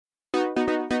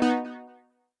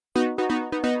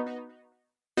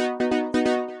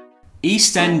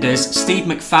EastEnders Steve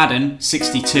McFadden,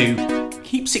 62,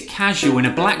 keeps it casual in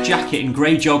a black jacket and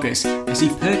grey joggers as he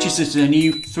purchases a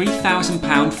new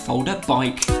 £3,000 fold-up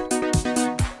bike.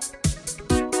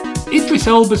 Idris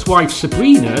Elba's wife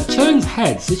Sabrina turns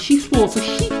heads as she sports a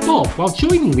chic bob while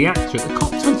joining the actor at the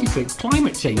COP26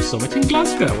 Climate Change Summit in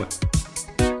Glasgow.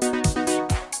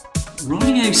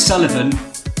 Ronnie O'Sullivan,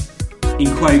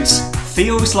 in quotes,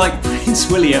 feels like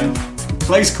Prince William,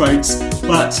 close quotes,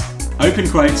 but, open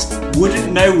quotes,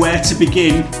 wouldn't know where to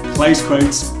begin, close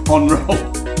quotes, on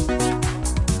roll.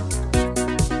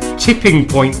 Tipping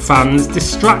Point fans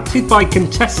distracted by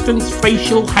contestant's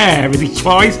facial hair as he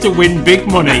tries to win big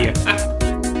money.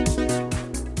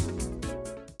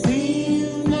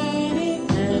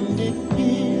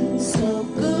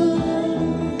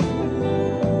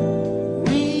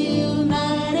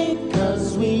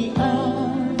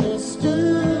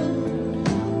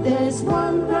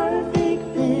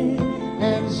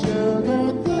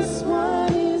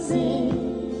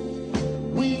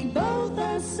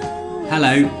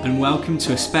 Hello and welcome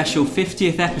to a special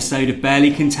 50th episode of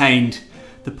Barely Contained,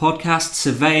 the podcast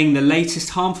surveying the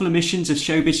latest harmful emissions of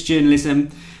showbiz journalism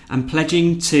and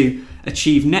pledging to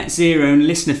achieve net zero in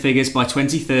listener figures by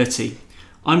 2030.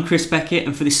 I'm Chris Beckett,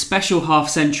 and for this special half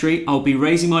century I'll be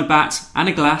raising my bat and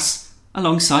a glass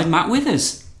alongside Matt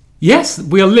Withers. Yes,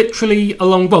 we are literally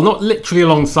not literally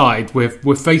alongside,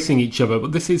 we're facing each other,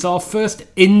 but this is our first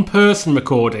in-person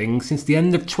recording since the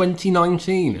end of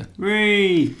 2019.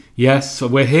 Whee! Yes, so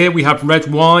we're here, we have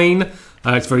red wine,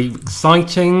 it's very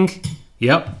exciting.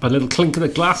 Yep, a little clink of the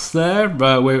glass there,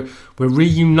 we're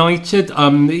reunited.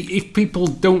 If people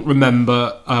don't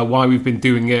remember why we've been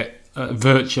doing it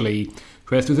virtually,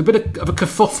 Chris, there was a bit of a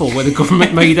kerfuffle where the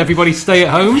government made everybody stay at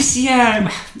home.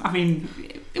 Yeah, I mean,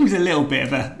 it was a little bit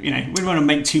of a, we didn't want to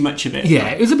make too much of it. Yeah,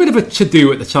 it was a bit of a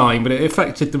to-do at the time, but it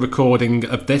affected the recording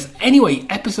of this. Anyway,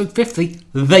 episode 50,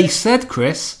 they said,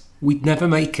 Chris, we'd never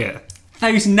make it.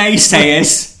 Those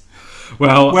naysayers.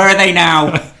 Well, where are they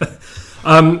now?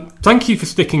 Thank you for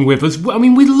sticking with us. I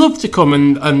mean, we'd love to come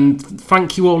and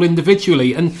thank you all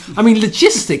individually. And, I mean,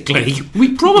 logistically,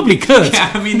 we probably could.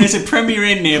 Yeah, I mean, there's a Premier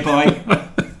Inn nearby.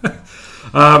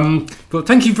 But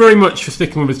thank you very much for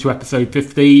sticking with us to episode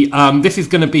 50. This is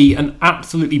going to be an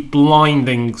absolutely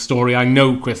blinding story, I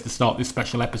know, Chris, to start this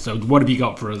special episode. What have you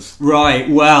got for us? Right,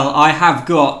 well, I have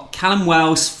got Callum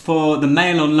Wells for the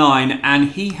Mail Online, and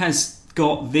he has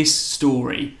got this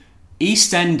story.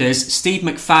 EastEnders Steve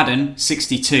McFadden,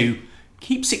 62,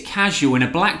 keeps it casual in a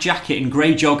black jacket and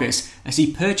grey joggers as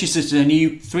he purchases a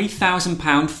new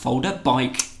 £3,000 fold-up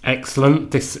bike.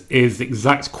 Excellent. This is the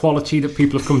exact quality that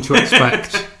people have come to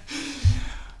expect.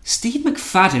 Steve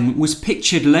McFadden was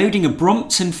pictured loading a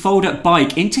Brompton fold-up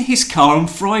bike into his car on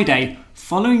Friday,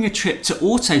 following a trip to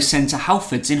Auto Centre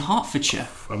Halfords in Hertfordshire.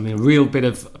 I mean, a real bit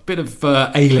of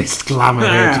A-list glamour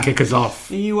here to kick us off.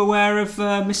 Are you aware of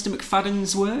Mr.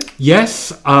 McFadden's work?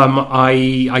 Yes,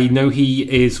 I know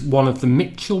he is one of the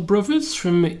Mitchell brothers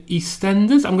from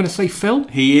EastEnders. I'm going to say Phil.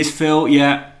 He is Phil,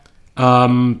 yeah.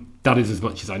 That is as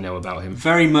much as I know about him.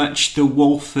 Very much the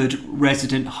Walford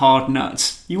resident hard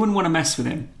nut. You wouldn't want to mess with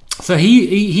him. So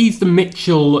he's the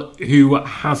Mitchell who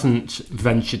hasn't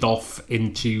ventured off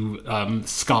into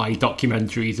Sky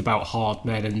documentaries about hard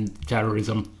men and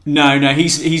terrorism. No,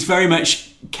 he's very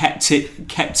much kept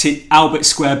it Albert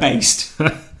Square based.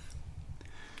 The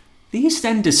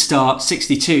EastEnders star,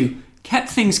 62, kept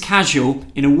things casual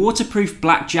in a waterproof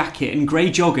black jacket and grey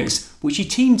joggers, which he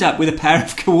teamed up with a pair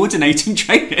of coordinating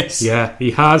trainers. Yeah,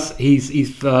 he has.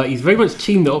 He's very much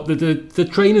teamed up. The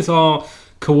trainers are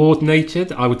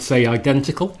coordinated, I would say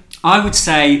identical. I would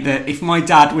say that if my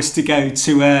dad was to go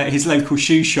to his local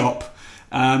shoe shop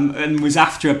and was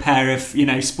after a pair of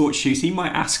sports shoes, he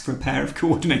might ask for a pair of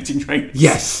coordinating trainers.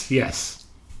 Yes.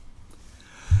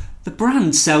 The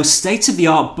brand sells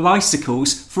state-of-the-art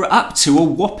bicycles for up to a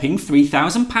whopping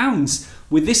 £3,000,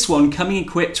 with this one coming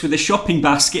equipped with a shopping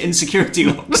basket and security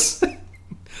locks.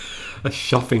 A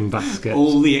shopping basket.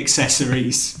 All the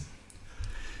accessories.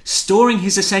 Storing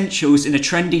his essentials in a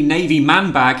trendy navy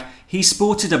man bag, he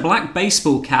sported a black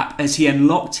baseball cap as he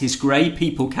unlocked his grey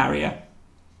people carrier.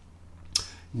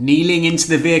 Kneeling into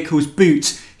the vehicle's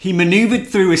boot, he manoeuvred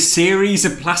through a series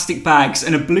of plastic bags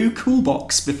and a blue cool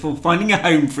box before finding a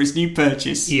home for his new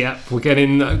purchase. Yeah, we're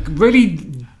getting really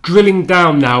drilling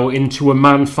down now into a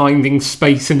man finding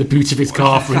space in the boot of his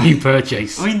car for a new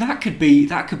purchase. I mean, that could be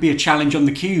a challenge on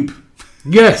the Cube.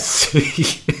 Yes.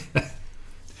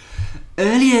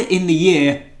 Earlier in the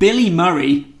year, Billy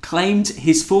Murray claimed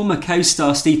his former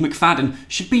co-star Steve McFadden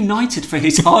should be knighted for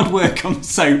his hard work on the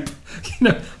soap.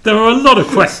 There are a lot of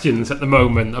questions at the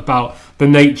moment about the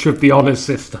nature of the honours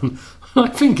system. I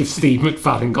think if Steve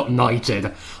McFadden got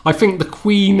knighted, I think the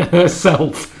Queen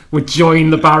herself would join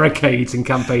the barricades in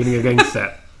campaigning against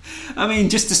it. I mean,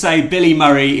 just to say, Billy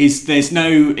Murray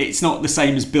it's not the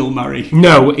same as Bill Murray.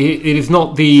 No, it is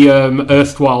not the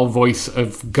erstwhile voice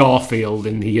of Garfield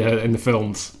in the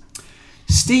films.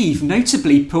 Steve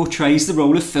notably portrays the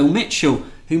role of Phil Mitchell,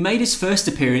 who made his first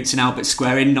appearance in Albert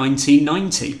Square in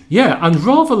 1990. Yeah, and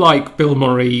rather like Bill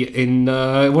Murray in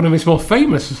one of his more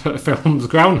famous films,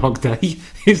 Groundhog Day,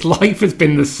 his life has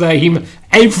been the same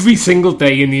every single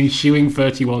day in the ensuing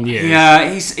 31 years.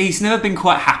 Yeah, he's never been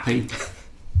quite happy.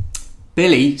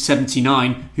 Billy,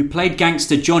 79, who played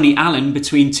gangster Johnny Allen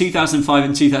between 2005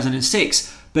 and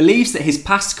 2006, believes that his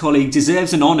past colleague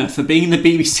deserves an honour for being in the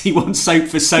BBC One soap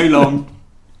for so long.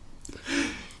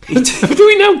 Do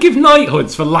we now give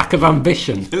knighthoods for lack of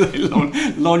ambition?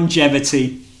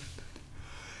 Longevity.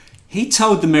 He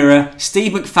told the Mirror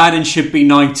Steve McFadden should be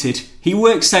knighted. He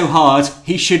works so hard,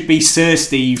 he should be Sir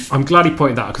Steve. I'm glad he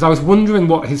pointed that out, because I was wondering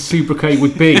what his sobriquet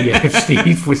would be if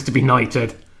Steve was to be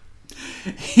knighted.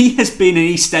 He has been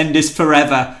in EastEnders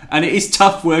forever, and it is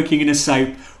tough working in a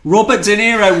soap. Robert De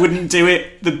Niro wouldn't do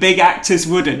it, the big actors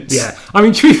wouldn't. Yeah, I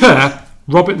mean, to be fair,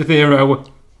 Robert De Niro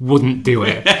wouldn't do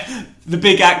it. The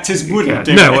big actors wouldn't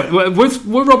do it. No,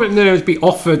 would Robert De Niro be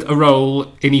offered a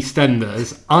role in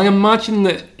EastEnders? I imagine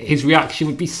that his reaction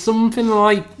would be something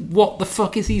like, "What the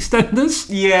fuck is EastEnders?"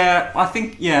 Yeah, I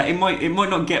think it might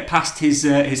not get past his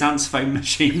answer phone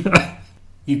machine.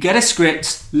 You get a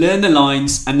script, learn the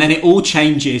lines, and then it all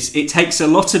changes. It takes a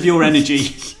lot of your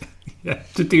energy. Yeah,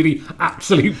 to do the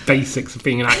absolute basics of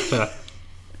being an actor.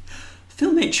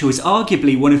 Phil Mitchell is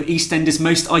arguably one of EastEnders'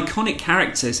 most iconic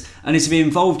characters and has been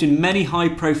involved in many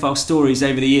high-profile stories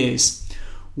over the years.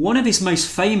 One of his most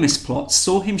famous plots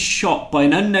saw him shot by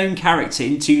an unknown character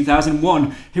in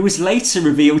 2001, who was later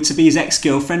revealed to be his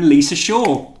ex-girlfriend Lisa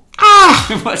Shaw.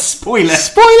 What a spoiler.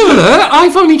 Spoiler alert,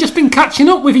 I've only just been catching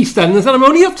up with EastEnders and I'm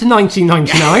only up to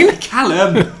 1999.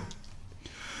 Callum.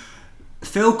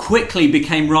 Phil quickly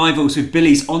became rivals with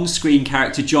Billy's on-screen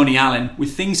character Johnny Allen,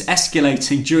 with things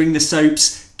escalating during the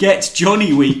soap's Get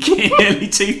Johnny Week in early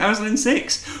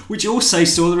 2006, which also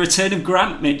saw the return of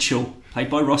Grant Mitchell, played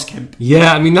by Ross Kemp.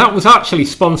 Yeah, I mean, that was actually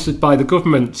sponsored by the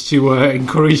government to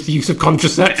encourage the use of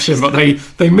contraception, but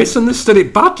they misunderstood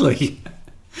it badly.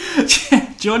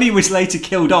 Johnny was later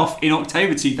killed off in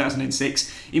October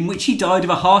 2006, in which he died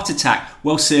of a heart attack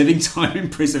while serving time in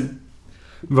prison.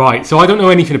 Right, so I don't know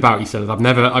anything about EastEnders.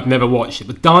 I've never watched it,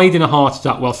 but died in a heart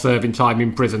attack while serving time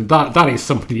in prison. That is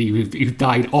somebody who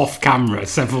died off camera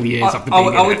several years after being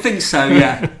in it. I would think so,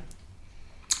 yeah.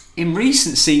 In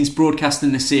recent scenes broadcast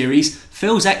in the series,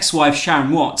 Phil's ex-wife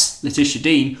Sharon Watts, Letitia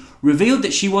Dean, revealed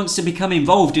that she wants to become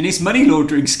involved in his money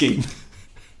laundering scheme.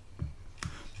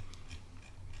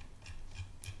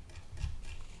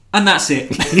 And that's it.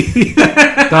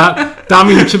 I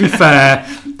mean, to be fair,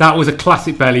 that was a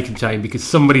classic Barely Contained, because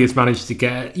somebody has managed to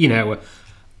get, an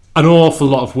awful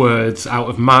lot of words out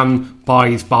of man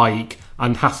buys bike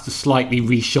and has to slightly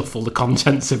reshuffle the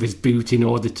contents of his boot in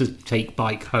order to take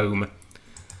bike home.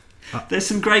 There's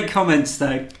some great comments,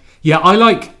 though. Yeah, I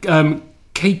like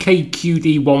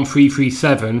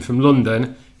KKQD1337 from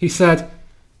London, who said,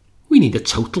 "We need a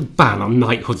total ban on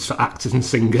knighthoods for actors and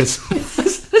singers."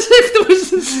 As if there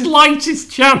was the slightest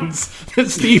chance that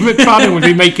Steve McFadden would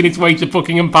be making his way to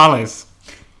Buckingham Palace.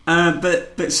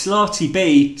 But Slarty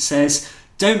B says,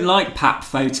 "Don't like pap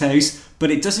photos,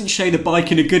 but it doesn't show the bike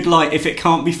in a good light if it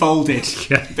can't be folded."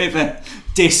 Yeah. Bit of a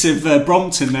diss of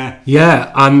Brompton there.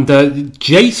 Yeah, and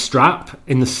J-Strap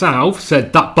in the south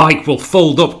said that bike will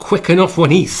fold up quick enough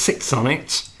when he sits on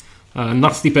it.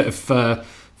 Nasty bit of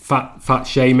fat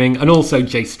shaming. And also,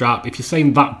 J-Strap, if you're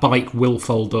saying that bike will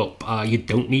fold up, you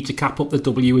don't need to cap up the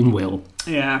W in will.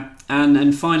 Yeah,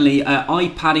 and finally,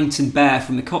 I Paddington Bear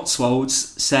from the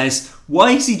Cotswolds says,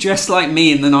 "Why is he dressed like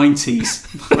me in the 90s?"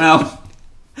 Well,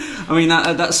 I mean,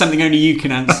 that's something only you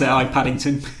can answer, I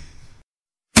Paddington.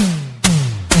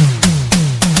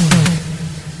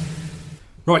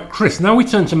 Right, Chris, now we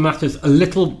turn to matters a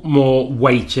little more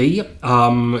weighty. It's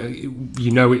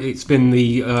been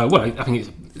I think it's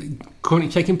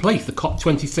currently taking place, the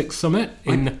COP26 summit.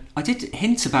 I did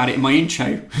hint about it in my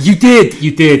intro. You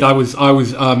did. I was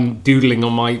doodling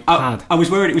on my pad. I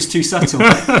was worried it was too subtle.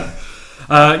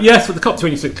 Yes, but the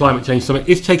COP26 Climate Change Summit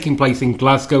is taking place in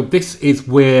Glasgow. This is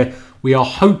where we are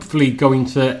hopefully going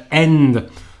to end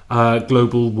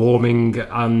global warming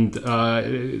and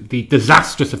the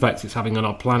disastrous effects it's having on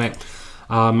our planet.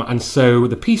 And so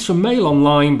the piece from Mail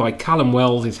Online by Callum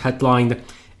Wells is headlined,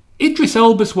 Idris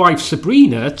Elba's wife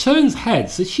Sabrina turns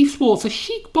heads as she sports a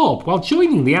chic bob while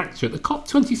joining the actor at the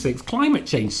COP26 climate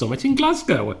change summit in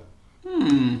Glasgow.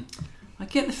 I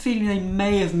get the feeling they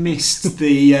may have missed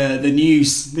the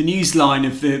news line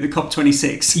of the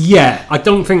COP26. Yeah, I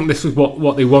don't think this was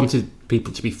what they wanted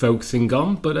people to be focusing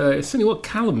on, but it's certainly what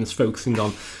Callum's focusing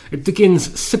on. It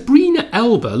begins, Sabrina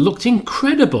Elba looked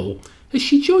incredible as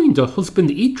she joined her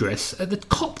husband Idris at the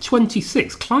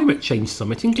COP26 climate change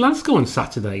summit in Glasgow on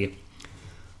Saturday.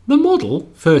 The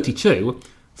model, 32,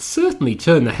 certainly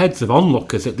turned the heads of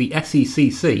onlookers at the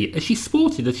SECC as she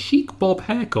sported a chic bob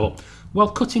haircut while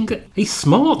cutting a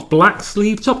smart black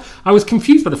sleeve top. I was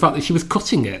confused by the fact that she was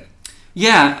cutting it.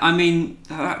 Yeah, I mean,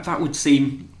 that would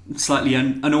seem slightly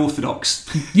unorthodox.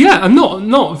 Yeah, and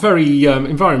not very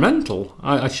environmental,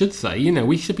 I should say. You know,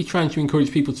 we should be trying to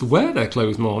encourage people to wear their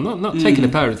clothes more, not taking a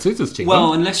pair of scissors to them.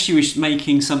 Well, unless she was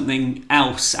making something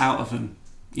else out of them,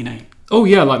 you know. Oh,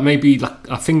 yeah, like maybe like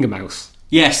a finger mouse.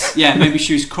 Yes, yeah, maybe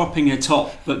she was cropping her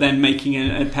top, but then making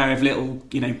a pair of little,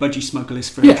 budgie smugglers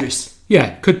for Idris.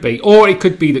 Yeah, could be. Or it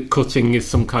could be that cutting is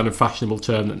some kind of fashionable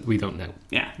term that we don't know.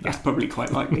 Yeah, that's probably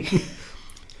quite likely.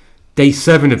 Day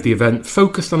 7 of the event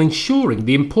focused on ensuring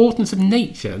the importance of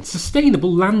nature and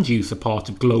sustainable land use are part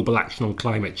of global action on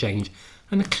climate change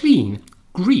and a clean,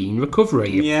 green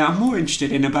recovery. Yeah, I'm more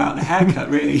interested in about the haircut,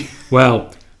 really.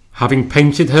 Well, having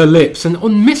painted her lips an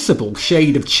unmissable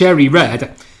shade of cherry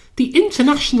red, the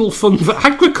International Fund for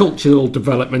Agricultural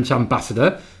Development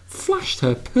ambassador flashed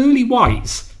her pearly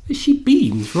whites as she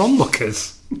beamed for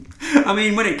onlookers. I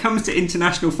mean, when it comes to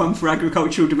International Fund for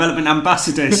Agricultural Development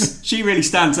ambassadors, she really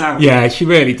stands out. Yeah, she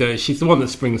really does. She's the one that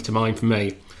springs to mind for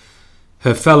me.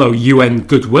 Her fellow UN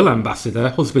Goodwill ambassador,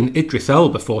 husband Idris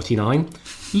Elba, 49,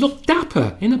 looked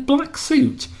dapper in a black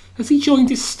suit as he joined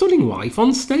his stunning wife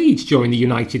on stage during the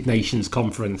United Nations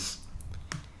conference.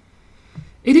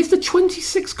 It is the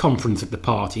 26th conference of the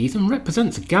parties and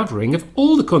represents a gathering of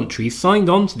all the countries signed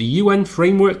on to the UN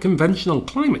Framework Convention on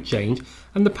Climate Change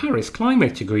and the Paris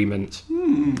Climate Agreement.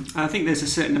 I think there's a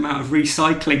certain amount of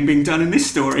recycling being done in this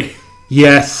story.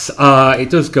 Yes, it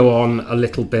does go on a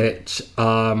little bit.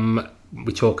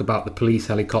 We talk about the police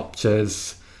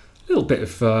helicopters, a little bit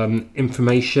of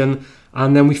information,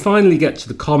 and then we finally get to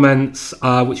the comments,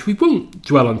 which we won't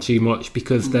dwell on too much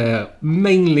because they're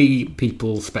mainly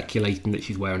people speculating that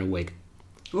she's wearing a wig.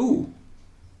 Ooh,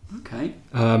 okay.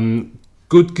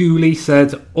 Good Ghoulie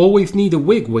said, always need a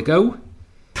wig, Wiggo.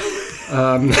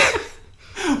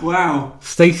 Wow.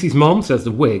 Stacey's mom says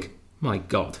the wig. My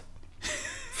God.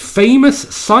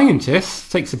 Famous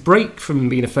scientist takes a break from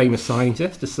being a famous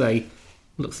scientist to say,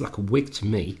 looks like a wig to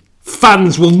me.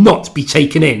 Fans will not be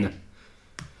taken in.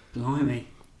 Blimey.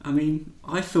 I mean,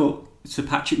 I thought Sir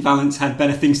Patrick Vallance had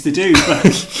better things to do,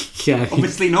 but yeah,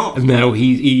 obviously not. No,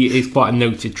 he is quite a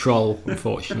noted troll,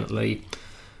 unfortunately.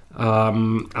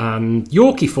 And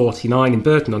Yorkie 49 in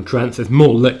Burton-on-Trent says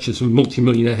more lectures from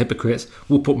multimillionaire hypocrites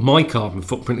will put my carbon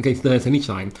footprint against theirs any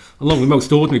time. Along with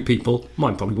most ordinary people,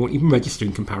 mine probably won't even register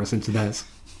in comparison to theirs.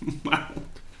 Wow.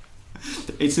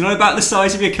 It's not about the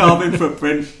size of your carbon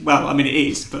footprint. Well, I mean it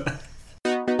is, but...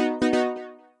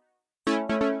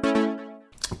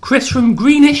 Chris from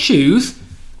Green Issues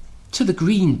to the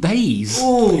Green Bays.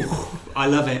 Oh, I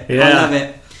love it. Yeah. I love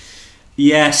it.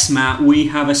 Yes, Matt, we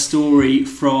have a story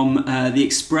from The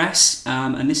Express,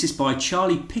 and this is by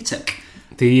Charlie Pittock.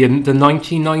 The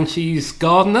 1990s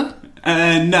gardener?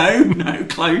 No,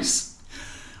 close.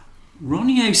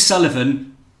 Ronnie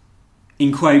O'Sullivan,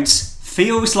 in quotes,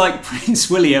 feels like Prince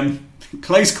William,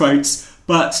 close quotes,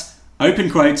 but,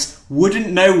 open quotes,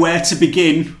 wouldn't know where to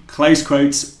begin, close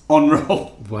quotes, on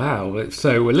roll. Wow,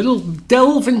 so a little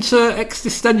delve into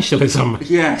existentialism.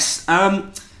 Yes.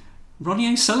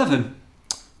 Ronnie O'Sullivan.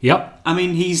 Yep. I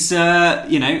mean, he's,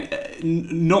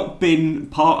 not been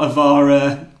part of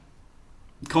our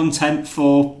content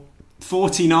for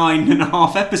 49 and a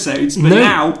half episodes, but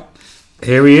now...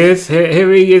 Here he is.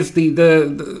 Here he is,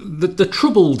 the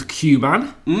troubled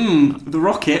Q-man. The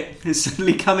rocket has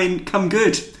suddenly come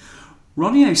good.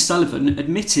 Ronnie O'Sullivan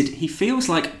admitted he feels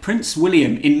like Prince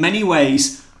William in many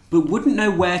ways, but wouldn't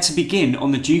know where to begin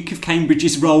on the Duke of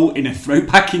Cambridge's role in a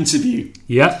throwback interview.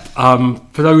 Yep.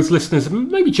 For those listeners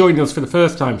maybe joining us for the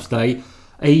first time today,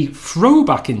 a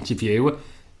throwback interview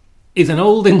is an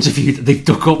old interview that they've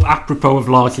dug up apropos of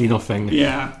largely nothing.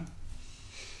 Yeah.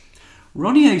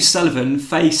 Ronnie O'Sullivan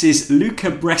faces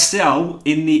Luca Brecel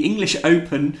in the English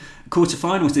Open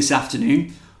quarterfinals this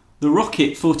afternoon. The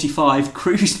Rocket, 45,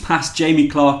 cruised past Jamie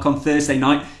Clarke on Thursday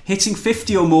night, hitting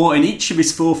 50 or more in each of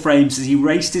his 4 frames as he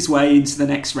raced his way into the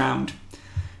next round.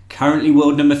 Currently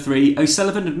world number 3,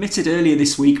 O'Sullivan admitted earlier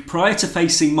this week, prior to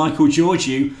facing Michael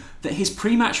Georgiou, that his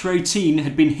pre-match routine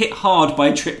had been hit hard by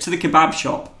a trip to the kebab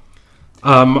shop.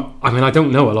 I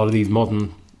don't know a lot of these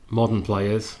modern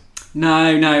players.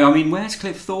 No. Where's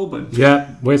Cliff Thorburn?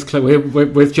 Yeah, where's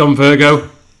John Virgo?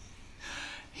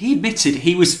 He admitted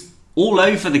he was all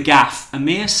over the gaff a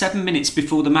mere 7 minutes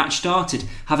before the match started,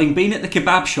 having been at the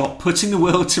kebab shop putting the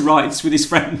world to rights with his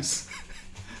friends,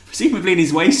 presumably in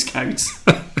his waistcoat.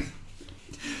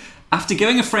 After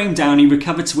going a frame down, he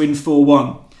recovered to win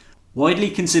 4-1. Widely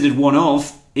considered one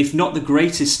of, if not the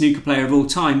greatest snooker player of all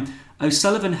time,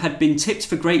 O'Sullivan had been tipped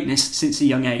for greatness since a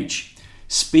young age.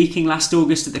 Speaking last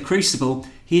August at the Crucible,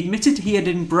 he admitted he had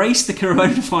embraced the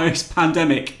coronavirus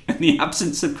pandemic and the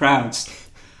absence of crowds.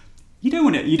 You don't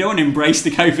want to embrace the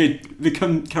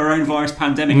coronavirus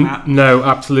pandemic, Matt. No,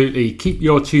 absolutely. Keep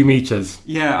your 2 meters.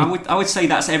 Yeah, I would say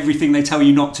that's everything they tell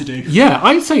you not to do. Yeah,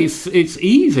 I'd say it's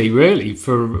easy, really,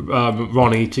 for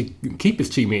Ronnie to keep his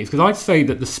 2 meters, because I'd say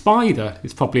that the Spider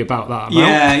is probably about that amount.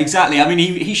 Yeah, exactly.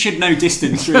 He should know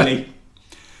distance, really.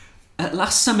 At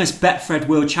last summer's Betfred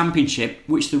World Championship,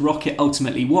 which the Rocket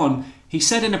ultimately won, he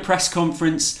said in a press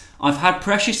conference, "I've had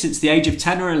pressure since the age of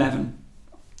 10 or 11.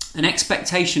 An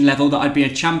expectation level that I'd be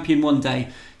a champion one day.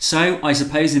 So, I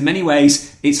suppose in many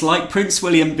ways, it's like Prince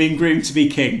William being groomed to be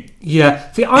king."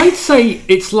 Yeah. See, I'd say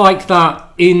it's like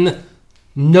that in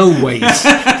no ways.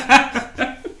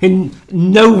 In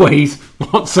no ways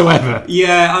whatsoever.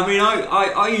 Yeah,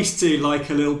 I used to like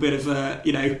a little bit of a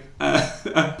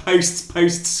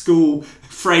post school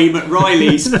frame at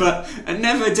Riley's, but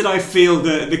never did I feel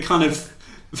the kind of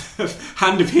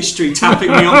hand of history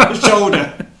tapping me on the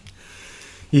shoulder.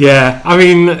 Yeah,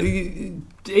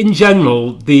 in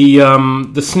general,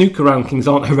 the snooker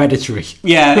rankings aren't hereditary.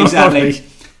 Yeah, exactly.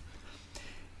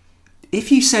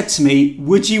 If you said to me,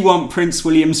 "Would you want Prince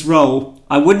William's role?"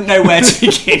 I wouldn't know where to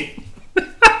begin.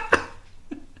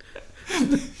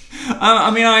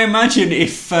 I imagine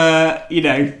if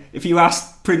you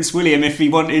asked Prince William if he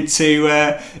wanted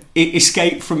to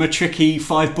escape from a tricky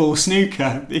 5-ball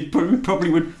snooker, he probably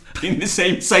would be in the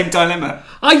same dilemma.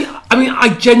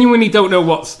 I genuinely don't know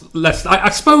what's less. I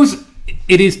suppose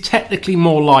it is technically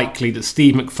more likely that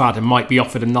Steve McFadden might be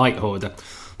offered a knighthood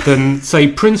than, say,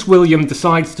 Prince William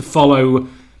decides to follow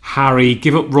Harry,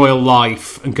 give up royal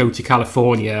life and go to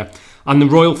California, and the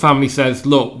royal family says,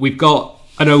 "Look, we've got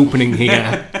an opening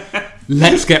here.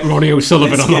 Let's get Ronnie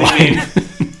O'Sullivan on the line."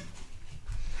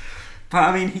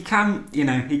 But he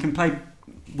can play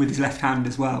with his left hand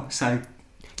as well. So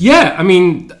yeah,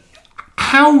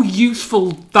 how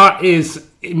useful that is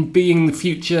in being the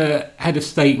future head of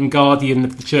state and guardian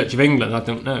of the Church of England, I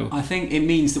don't know. I think it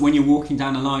means that when you're walking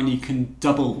down a line, you can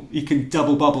double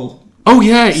bubble. Oh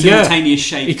yeah, simultaneous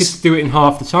shapes. You could do it in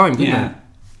half the time, couldn't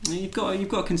you? You've got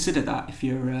to consider that if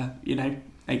you're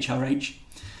HRH.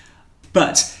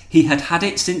 But he had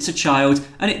it since a child,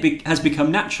 and it has become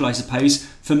natural, I suppose.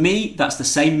 For me, that's the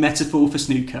same metaphor for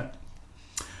snooker.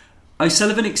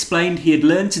 O'Sullivan explained he had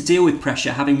learned to deal with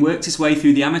pressure, having worked his way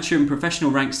through the amateur and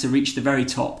professional ranks to reach the very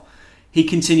top. He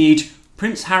continued,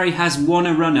 "Prince Harry has won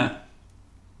a runner."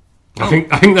 I think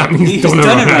that means he's done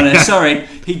a runner. Sorry,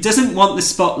 he doesn't want the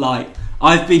spotlight.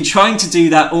 I've been trying to do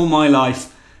that all my life.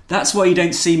 That's why you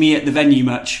don't see me at the venue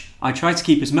much. I try to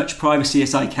keep as much privacy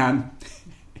as I can.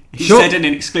 He said in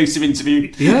an exclusive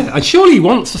interview. Yeah, and surely he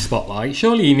wants a spotlight.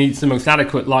 Surely he needs the most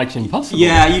adequate lighting possible.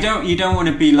 Yeah, you don't want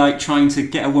to be like trying to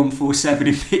get a 147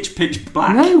 in pitch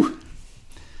black. No.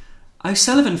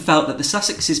 O'Sullivan felt that the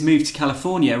Sussex's move to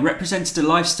California represented a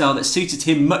lifestyle that suited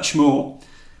him much more.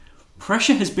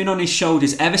 Pressure has been on his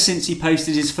shoulders ever since he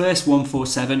posted his first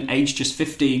 147, aged just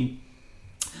 15.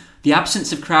 The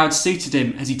absence of crowds suited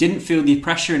him as he didn't feel the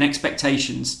pressure and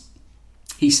expectations.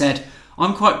 He said,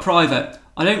 "I'm quite private.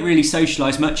 I don't really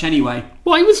socialise much anyway."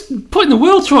 Well, he was putting the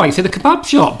world to rights in a kebab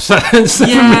shop 7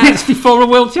 minutes before a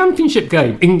World Championship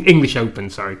game. English Open,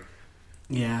 sorry.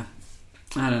 Yeah,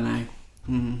 I don't know.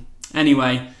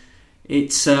 Anyway,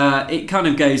 it kind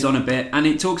of goes on a bit, and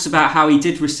it talks about how he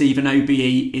did receive an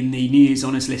OBE in the New Year's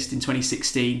Honours List in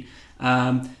 2016,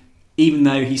 even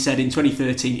though he said in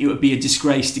 2013 it would be a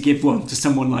disgrace to give one to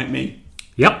someone like me.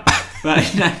 Yep.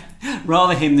 But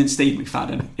rather him than Steve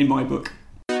McFadden, in my book.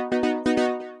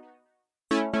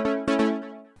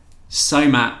 So,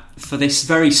 Matt, for this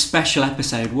very special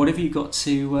episode, what have you got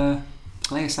to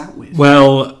play us out with?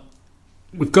 Well,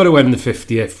 we've got to end the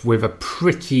 50th with a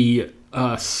pretty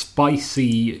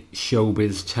spicy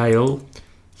showbiz tale.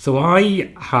 So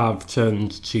I have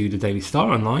turned to the Daily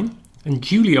Star online and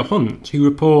Julia Hunt, who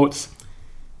reports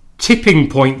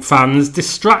Tipping Point fans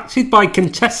distracted by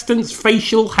contestant's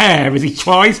facial hair as he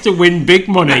tries to win big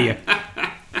money.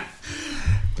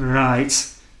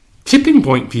 Right. Tipping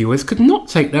Point viewers could not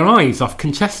take their eyes off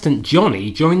contestant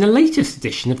Johnny during the latest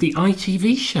edition of the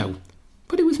ITV show.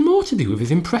 But it was more to do with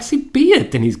his impressive beard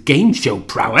than his game show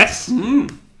prowess.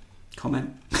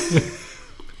 Comment.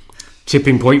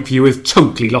 Tipping Point viewers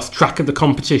totally lost track of the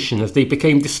competition as they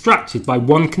became distracted by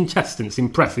one contestant's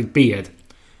impressive beard.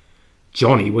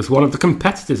 Johnny was one of the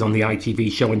competitors on the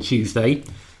ITV show on Tuesday,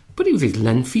 but it was his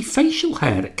lengthy facial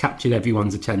hair that captured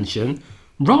everyone's attention,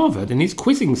 rather than his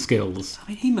quizzing skills. I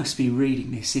mean, he must be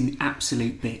reading this in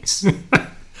absolute bits.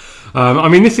 I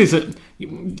mean, this is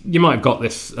you might have got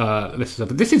this,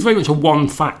 but this is very much a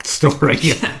one-fact story.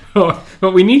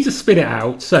 But we need to spit it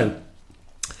out. So,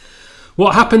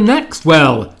 what happened next?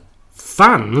 Well,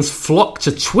 fans flocked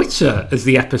to Twitter as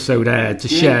the episode aired to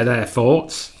share their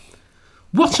thoughts.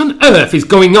 What on earth is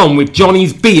going on with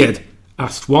Johnny's beard?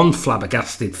 Asked one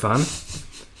flabbergasted fan.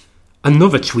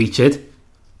 Another tweeted,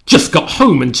 just got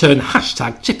home and turned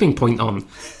hashtag Tipping Point on.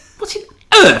 What on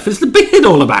earth is the beard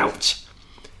all about?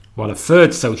 While a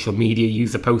third social media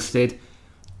user posted,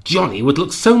 Johnny would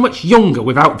look so much younger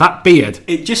without that beard.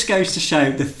 It just goes to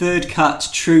show the third cut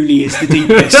truly is the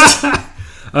deepest.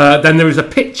 Then there is a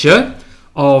picture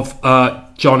of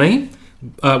Johnny,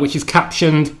 which is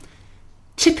captioned,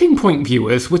 Tipping Point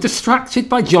viewers were distracted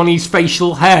by Johnny's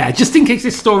facial hair, just in case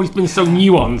this story's been so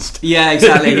nuanced. Yeah,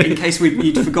 exactly. In case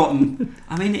you'd forgotten.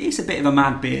 I mean, it is a bit of a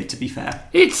mad beard, to be fair.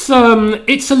 It's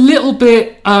a little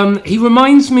bit. He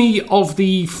reminds me of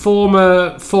the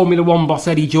former Formula One boss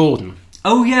Eddie Jordan.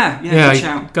 Oh yeah, good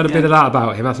shout. Got a bit of that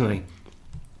about him, hasn't he?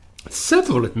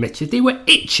 Several admitted they were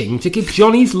itching to give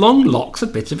Johnny's long locks a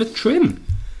bit of a trim.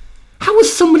 How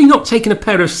has somebody not taken a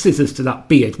pair of scissors to that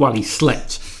beard while he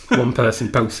slept? One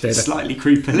person posted. Slightly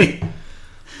creepily.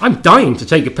 I'm dying to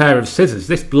take a pair of scissors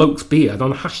this bloke's beard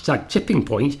on hashtag Tipping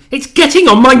Point. It's getting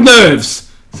on my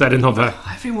nerves, said another.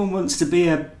 Everyone wants to be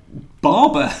a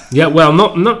barber. Yeah, well,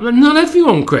 not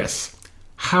everyone, Chris.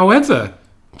 However,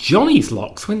 Johnny's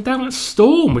locks went down a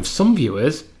storm with some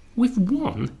viewers, with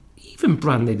one even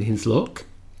branded his look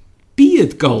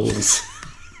beard goals.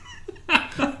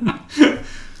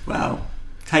 Well,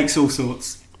 takes all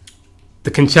sorts.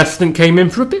 The contestant came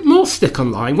in for a bit more stick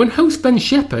online when host Ben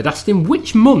Shepherd asked him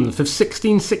which month of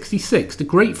 1666 the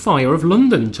Great Fire of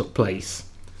London took place.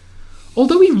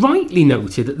 Although he rightly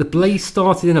noted that the blaze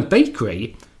started in a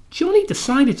bakery, Johnny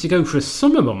decided to go for a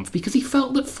summer month because he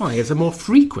felt that fires are more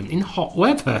frequent in hot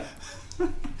weather.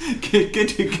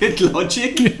 Good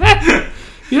logic.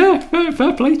 Yeah,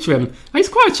 fair play to him. It's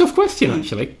quite a tough question,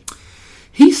 actually.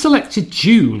 He selected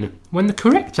June when the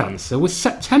correct answer was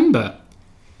September.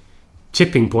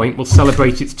 Tipping Point will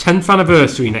celebrate its 10th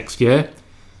anniversary next year.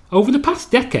 Over the past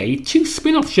decade, 2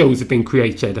 spin-off shows have been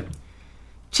created.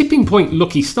 Tipping Point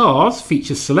Lucky Stars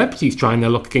features celebrities trying their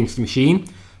luck against the machine,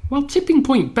 while Tipping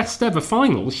Point Best Ever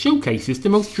Finals showcases the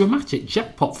most dramatic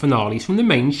jackpot finales from the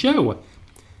main show.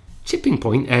 Tipping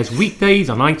Point airs weekdays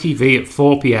on ITV at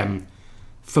 4 p.m.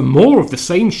 For more of the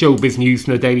same showbiz news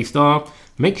from the Daily Star,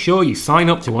 make sure you sign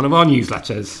up to one of our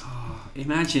newsletters.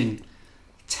 Imagine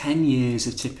 10 years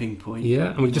of Tipping Point.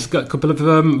 Yeah, and we've just got a couple of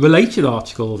related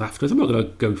articles afterwards. I'm not going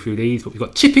to go through these, but we've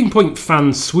got Tipping Point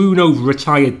fans swoon over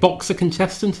retired boxer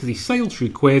contestant as he sailed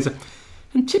through quiz,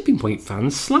 and Tipping Point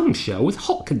fans slam show with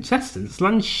hot contestants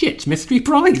land shit mystery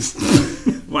prize.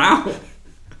 Wow.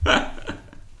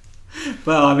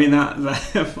 Well, I mean,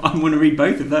 I want to read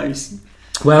both of those.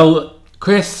 Well,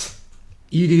 Chris,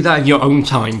 you do that in your own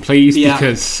time, please,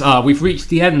 because we've reached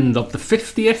the end of the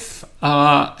 50th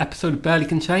episode of Barely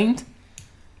Contained.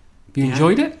 Have you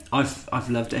enjoyed it? I've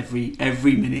loved every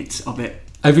minute of it.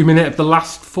 Every minute of the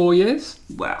last 4 years?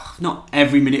 Well, not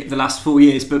every minute of the last 4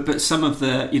 years, but some of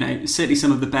the, certainly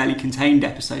some of the Barely Contained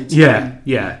episodes. Yeah,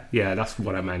 that's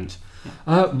what I meant.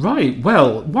 Right,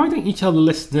 well, why don't you tell the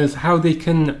listeners how they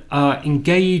can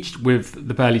engage with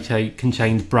the Barely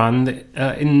Contained brand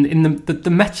in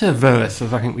the metaverse,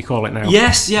 as I think we call it now?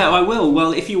 Yes, I will.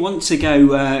 Well, if you want to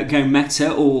go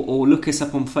meta or look us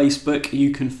up on Facebook, you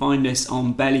can find us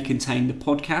on Barely Contained the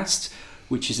podcast,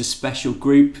 which is a special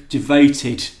group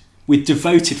devoted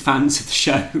fans of the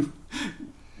show.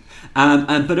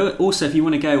 But also, if you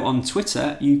want to go on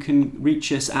Twitter, you can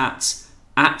reach us at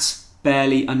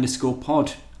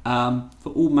barely_pod for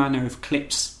all manner of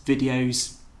clips,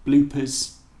 videos,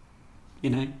 bloopers,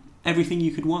 everything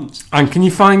you could want. And can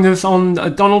you find us on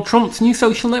Donald Trump's new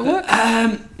social network?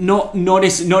 Not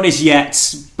as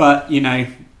yet, but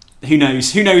who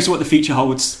knows? Who knows what the future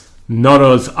holds? Not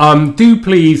us. Do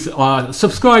please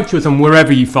subscribe to us on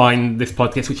wherever you find this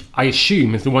podcast, which I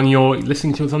assume is the one you're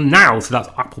listening to us on now. So that's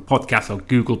Apple Podcasts or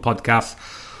Google Podcasts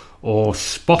or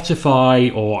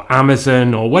Spotify or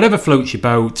Amazon or whatever floats your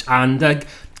boat. And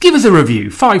give us a review.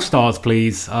 5 stars,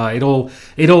 please. It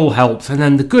all helps. And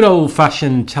then the good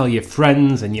old-fashioned tell your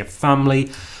friends and your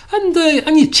family and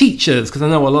your teachers, because I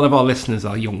know a lot of our listeners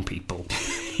are young people.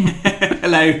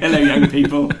 Hello, young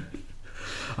people.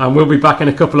 And we'll be back in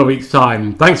a couple of weeks'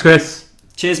 time. Thanks, Chris.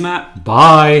 Cheers, Matt.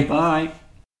 Bye. Bye.